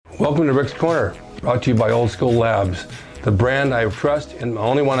Welcome to Rick's Corner, brought to you by Old School Labs, the brand I trust and the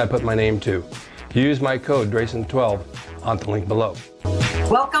only one I put my name to. Use my code DRAYSON12 on the link below.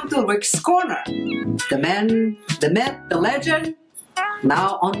 Welcome to Rick's Corner. The man, the myth, the legend.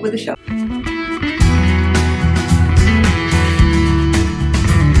 Now on with the show.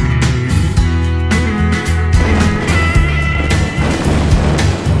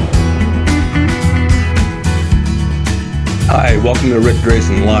 Hi, welcome to Rick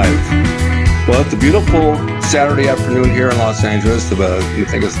Drayson Live. Well, it's a beautiful Saturday afternoon here in Los Angeles. You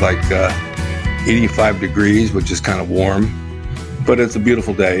think it's like 85 degrees, which is kind of warm. But it's a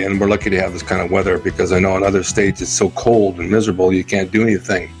beautiful day, and we're lucky to have this kind of weather because I know in other states it's so cold and miserable you can't do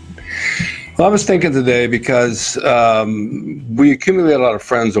anything. Well, I was thinking today because we accumulate a lot of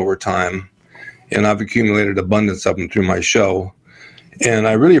friends over time, and I've accumulated abundance of them through my show, and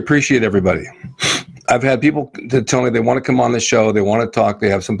I really appreciate everybody. I've had people to tell me they want to come on the show, they want to talk, they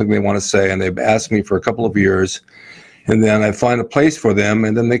have something they want to say, and they've asked me for a couple of years, and then I find a place for them,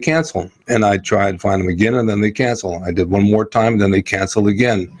 and then they cancel. And I try to find them again, and then they cancel. I did one more time, and then they canceled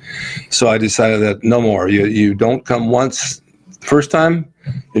again. So I decided that no more. You don't come once, first time,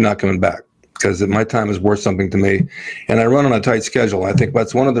 you're not coming back, because my time is worth something to me. And I run on a tight schedule. I think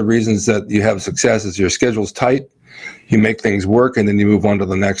that's one of the reasons that you have success is your schedule's tight, you make things work, and then you move on to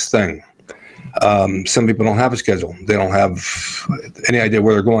the next thing. Some people don't have a schedule. They don't have any idea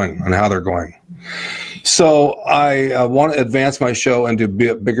where they're going and how they're going. So I want to advance my show and do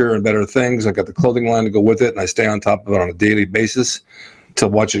bigger and better things. I got the clothing line to go with it, and I stay on top of it on a daily basis to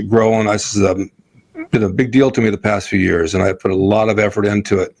watch it grow. And this has been a big deal to me the past few years, and I put a lot of effort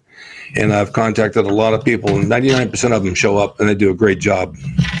into it. And I've contacted a lot of people, and 99% of them show up, and they do a great job.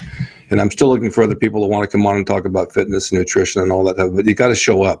 And I'm still looking for other people that want to come on and talk about fitness and nutrition and all that. But you got to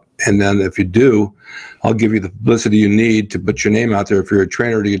show up. And then if you do, I'll give you the publicity you need to put your name out there if you're a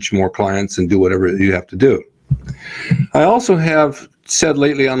trainer to get you more clients and do whatever you have to do. I also have said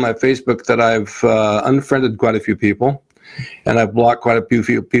lately on my Facebook that I've unfriended quite a few people. And I've blocked quite a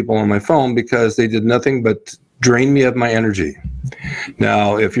few people on my phone because they did nothing but drain me of my energy.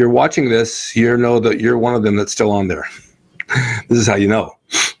 Now, if you're watching this, you know that you're one of them that's still on there. This is how you know.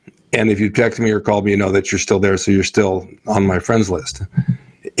 And if you text me or call me, you know that you're still there, so you're still on my friends list.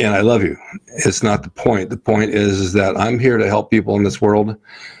 And I love you. It's not the point. The point is that I'm here to help people in this world.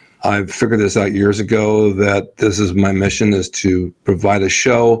 I've figured this out years ago that this is my mission, is to provide a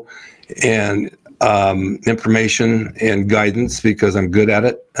show and information and guidance because I'm good at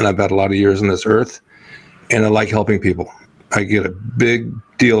it, and I've had a lot of years on this earth, and I like helping people. I get a big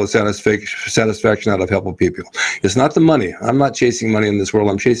deal of satisfaction out of helping people. It's not the money. I'm not chasing money in this world.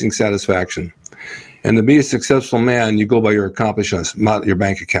 I'm chasing satisfaction. And to be a successful man, you go by your accomplishments, not your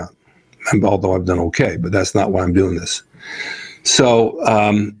bank account. Although I've done okay, but that's not why I'm doing this.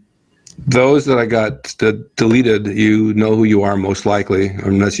 So those that I got deleted, you know who you are most likely,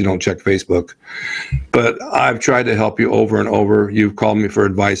 unless you don't check Facebook. But I've tried to help you over and over. You've called me for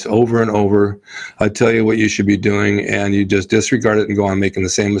advice over and over. I tell you what you should be doing, and you just disregard it and go on making the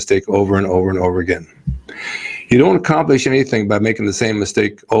same mistake over and over and over again. You don't accomplish anything by making the same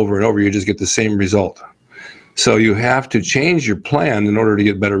mistake over and over. You just get the same result. So you have to change your plan in order to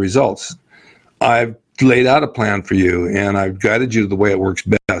get better results. I've laid out a plan for you, and I've guided you to the way it works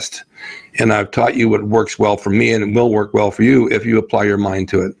best. And I've taught you what works well for me, and it will work well for you if you apply your mind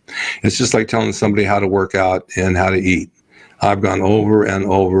to it. It's just like telling somebody how to work out and how to eat. I've gone over and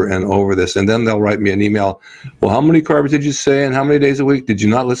over and over this, and then they'll write me an email. Well, how many carbs did you say, and how many days a week? Did you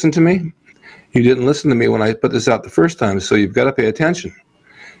not listen to me? You didn't listen to me when I put this out the first time, so you've got to pay attention.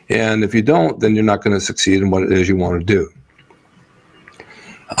 And if you don't, then you're not going to succeed in what it is you want to do.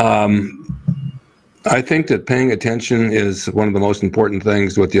 I think that paying attention is one of the most important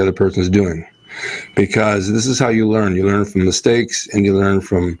things to what the other person is doing, because this is how you learn. You learn from mistakes, and you learn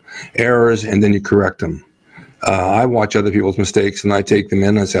from errors, and then you correct them. I watch other people's mistakes, and I take them in,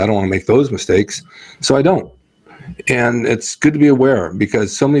 and I say, I don't want to make those mistakes, so I don't. And it's good to be aware,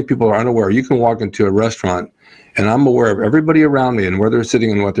 because so many people are unaware. You can walk into a restaurant, and I'm aware of everybody around me and where they're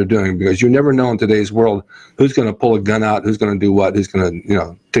sitting and what they're doing, because you never know in today's world who's going to pull a gun out, who's going to do what, who's going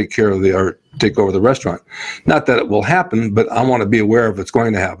to, take over the restaurant. Not that it will happen, but I want to be aware of what's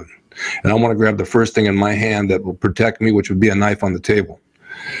going to happen. And I want to grab the first thing in my hand that will protect me, which would be a knife on the table.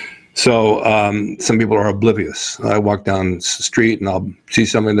 So some people are oblivious. I walk down the street and I'll see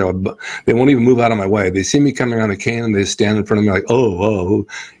somebody, they won't even move out of my way. They see me coming on a cane and they stand in front of me like, oh,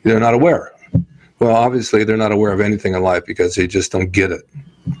 they're not aware. Well, obviously they're not aware of anything in life because they just don't get it.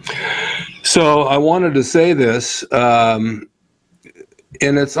 So I wanted to say this.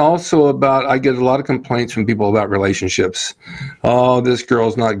 And it's also about, I get a lot of complaints from people about relationships. Oh, this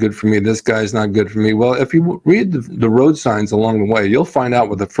girl's not good for me. This guy's not good for me. Well, if you read the road signs along the way, you'll find out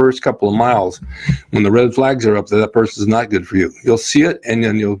with the first couple of miles, when the red flags are up, that person's not good for you. You'll see it, and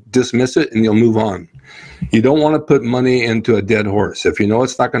then you'll dismiss it, and you'll move on. You don't want to put money into a dead horse. If you know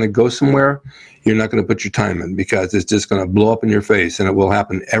it's not going to go somewhere, you're not going to put your time in, because it's just going to blow up in your face, and it will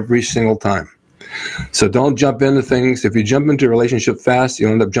happen every single time. So don't jump into things. If you jump into a relationship fast,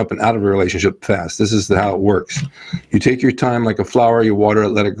 you'll end up jumping out of a relationship fast. This is how it works. You take your time like a flower, you water it,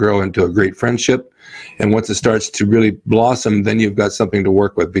 let it grow into a great friendship. And once it starts to really blossom, then you've got something to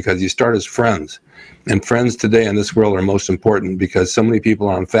work with, because you start as friends. And friends today in this world are most important, because so many people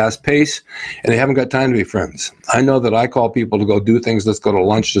are on fast pace and they haven't got time to be friends. I know that I call people to go do things. Let's go to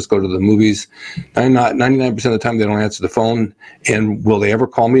lunch. Let's go to the movies. 99% of the time they don't answer the phone. And will they ever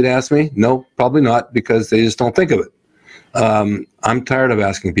call me to ask me? No, probably not, because they just don't think of it. I'm tired of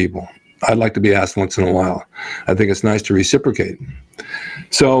asking people. I'd like to be asked once in a while. I think it's nice to reciprocate.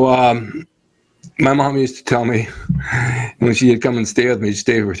 So, my mom used to tell me when she'd come and stay with me, she'd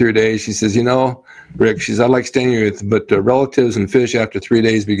stay for 3 days. She says, you know, Rick, she says, I like staying with, but relatives and fish after 3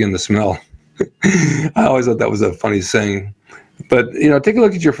 days begin to smell. I always thought that was a funny saying. But, you know, take a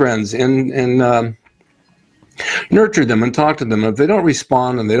look at your friends and nurture them and talk to them. If they don't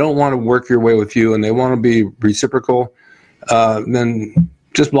respond and they don't want to work your way with you and they want to be reciprocal, then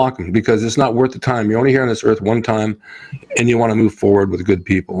just block them, because it's not worth the time. You're only here on this earth one time, and you want to move forward with good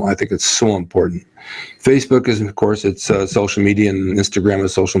people. I think it's so important. Facebook is, of course, it's social media, and Instagram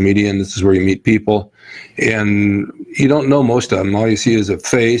is social media, and this is where you meet people. And you don't know most of them. All you see is a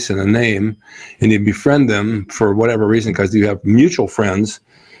face and a name, and you befriend them for whatever reason, because you have mutual friends.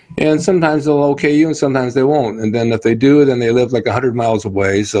 And sometimes they'll okay you, and sometimes they won't. And then if they do, then they live like 100 miles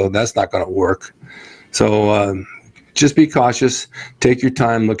away, so that's not going to work. So just be cautious, take your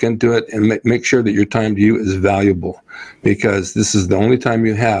time, look into it, and make sure that your time to you is valuable, because this is the only time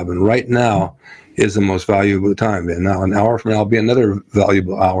you have. And right now is the most valuable time. And now an hour from now will be another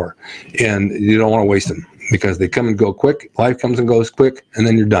valuable hour. And you don't want to waste them, because they come and go quick. Life comes and goes quick, and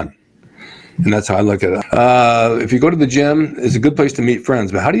then you're done. And that's how I look at it. If you go to the gym, it's a good place to meet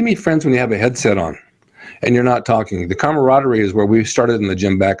friends. But how do you meet friends when you have a headset on and you're not talking? The camaraderie is where we started in the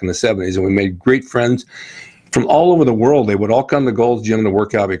gym back in the 70s, and we made great friends from all over the world. They would all come to Gold's Gym to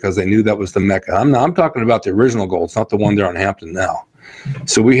work out because they knew that was the Mecca. I'm talking about the original Gold's, not the one there on Hampton now.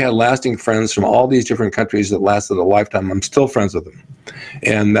 So we had lasting friends from all these different countries that lasted a lifetime. I'm still friends with them.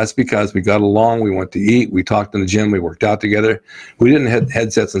 And that's because we got along, we went to eat, we talked in the gym, we worked out together. We didn't have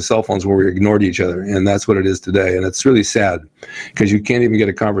headsets and cell phones where we ignored each other. And that's what it is today. And it's really sad, because you can't even get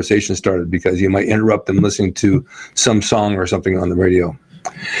a conversation started because you might interrupt them listening to some song or something on the radio.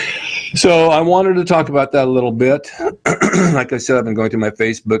 So I wanted to talk about that a little bit. Like I said, I've been going through my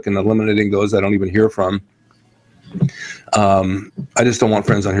Facebook and eliminating those I don't even hear from. I just don't want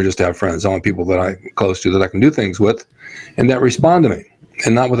friends on here just to have friends. I want people that I'm close to, that I can do things with, and that respond to me,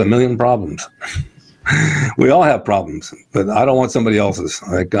 and not with a million problems. We all have problems, but I don't want somebody else's.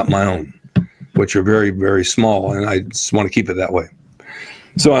 I got my own, which are very, very small, and I just want to keep it that way.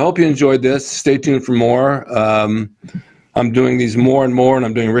 So I hope you enjoyed this. Stay tuned for more. I'm doing these more and more, and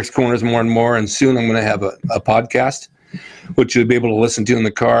I'm doing Rick's Corners more and more, and soon I'm going to have a podcast, which you'll be able to listen to in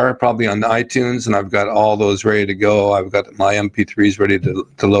the car, probably on iTunes, and I've got all those ready to go. I've got my MP3s ready to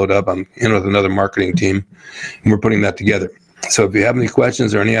load up. I'm in with another marketing team, and we're putting that together. So if you have any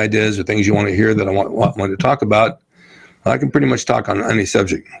questions or any ideas or things you want to hear that I want to talk about, I can pretty much talk on any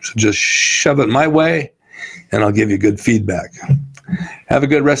subject. So just shove it my way, and I'll give you good feedback. Have a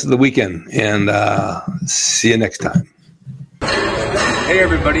good rest of the weekend, and see you next time. Hey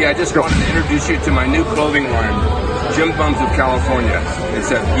everybody, I just wanted to introduce you to my new clothing line, Gym Bums of California.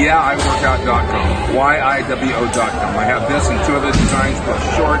 It's at yeahiworkout.com, YIWO.com. I have this and two other designs, plus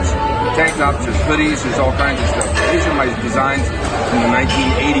shorts, tank tops, there's hoodies, there's all kinds of stuff. These are my designs from the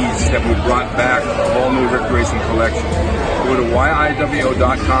 1980s that we brought back, a whole new Rick Grayson collection. Go to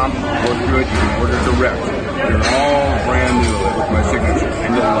YIWO.com, go through it, you can order direct. They're all brand new with my signature,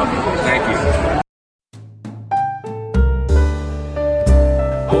 and you'll love them. Thank you.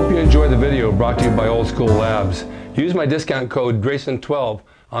 Hope you enjoyed the video brought to you by Old School Labs. Use my discount code Grayson12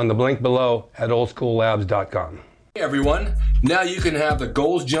 on the link below at oldschoollabs.com. Hey everyone, now you can have the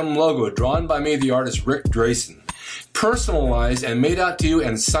Gold's Gym logo drawn by me, the artist Rick Grayson, personalized and made out to you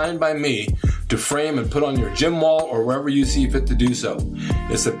and signed by me to frame and put on your gym wall or wherever you see fit to do so.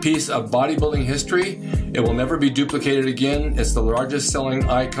 It's a piece of bodybuilding history. It will never be duplicated again. It's the largest selling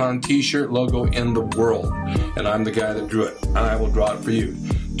icon t-shirt logo in the world, and I'm the guy that drew it, and I will draw it for you.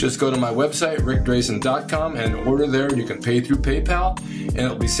 Just go to my website, rickdrason.com, and order there. You can pay through PayPal, and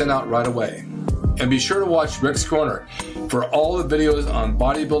it'll be sent out right away. And be sure to watch Rick's Corner for all the videos on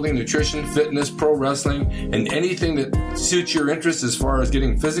bodybuilding, nutrition, fitness, pro wrestling, and anything that suits your interests as far as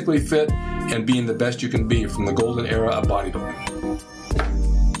getting physically fit and being the best you can be from the golden era of bodybuilding.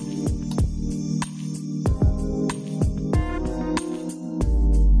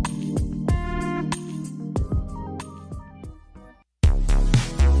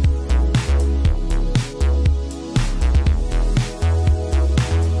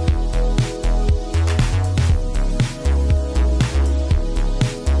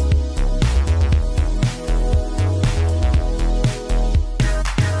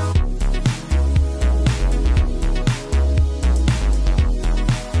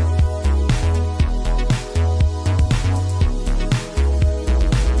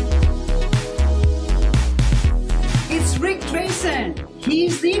 It's Rick Drayson.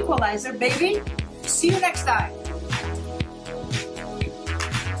 He's the equalizer, baby. See you next time.